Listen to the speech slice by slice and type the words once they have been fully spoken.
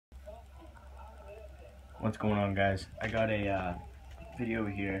What's going on, guys? I got a video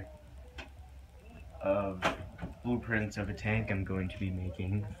here of blueprints of a tank I'm going to be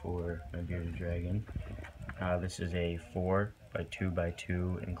making for my bearded dragon. This is a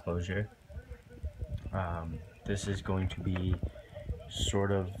 4x2x2 enclosure. This is going to be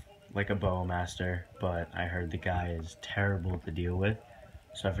sort of like a Bowmaster, but I heard the guy is terrible to deal with,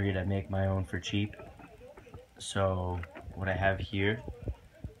 so I figured I'd make my own for cheap. So what I have here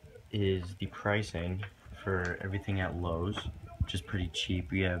is the pricing for everything at Lowe's, which is pretty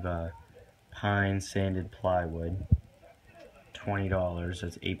cheap. We have pine sanded plywood, $20.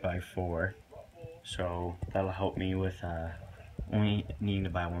 That's 8x4, so that'll help me with only needing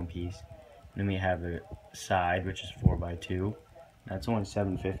to buy one piece. Then we have the side, which is 4x2. That's only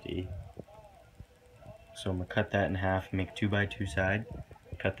 $7.50. So I'm gonna cut that in half, make 2x2 side.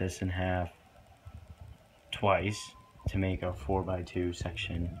 Cut this in half twice to make a 4x2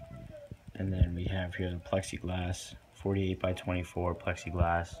 section. And then we have here the plexiglass, 48x24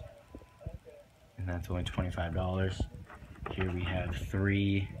 plexiglass, and that's only $25. Here we have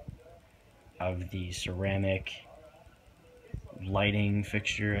 3 of the ceramic lighting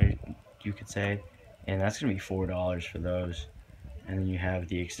fixture, you could say, and that's gonna be $4 for those. And then you have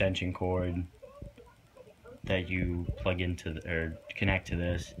the extension cord that you plug into or connect to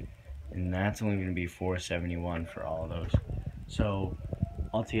this, and that's only gonna be $4.71 for all of those. So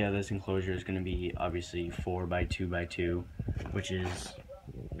altogether, this enclosure is going to be obviously 4x2x2, which is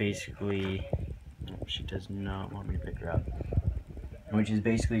basically, she does not want me to pick her up, which is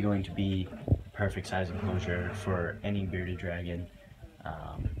basically going to be perfect size enclosure for any bearded dragon.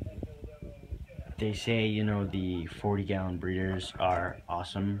 They say, you know, the 40-gallon breeders are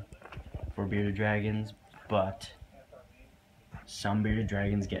awesome for bearded dragons, but some bearded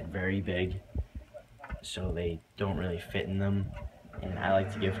dragons get very big, so they don't really fit in them. And I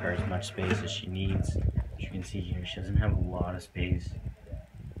like to give her as much space as she needs. As you can see here, she doesn't have a lot of space.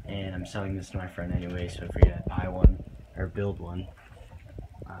 And I'm selling this to my friend anyway, so I figured I'd buy one, or build one.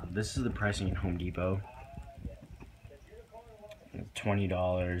 This is the pricing at Home Depot. $20,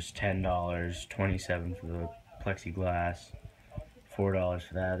 $10, $27 for the plexiglass, $4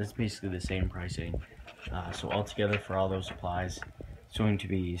 for that. That's basically the same pricing. So altogether for all those supplies, it's going to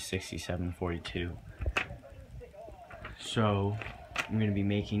be $67.42. So I'm going to be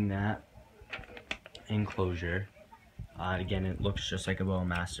making that enclosure. Again, it looks just like a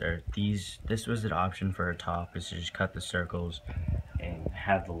Bowmaster. This was an option for a top, is to just cut the circles and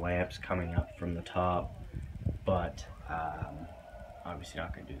have the lamps coming up from the top, but obviously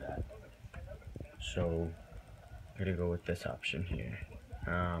not going to do that. So I'm going to go with this option here.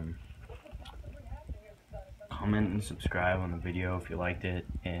 Comment and subscribe on the video if you liked it,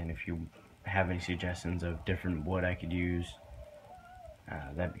 and if you have any suggestions of different wood I could use,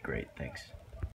 that'd be great. Thanks.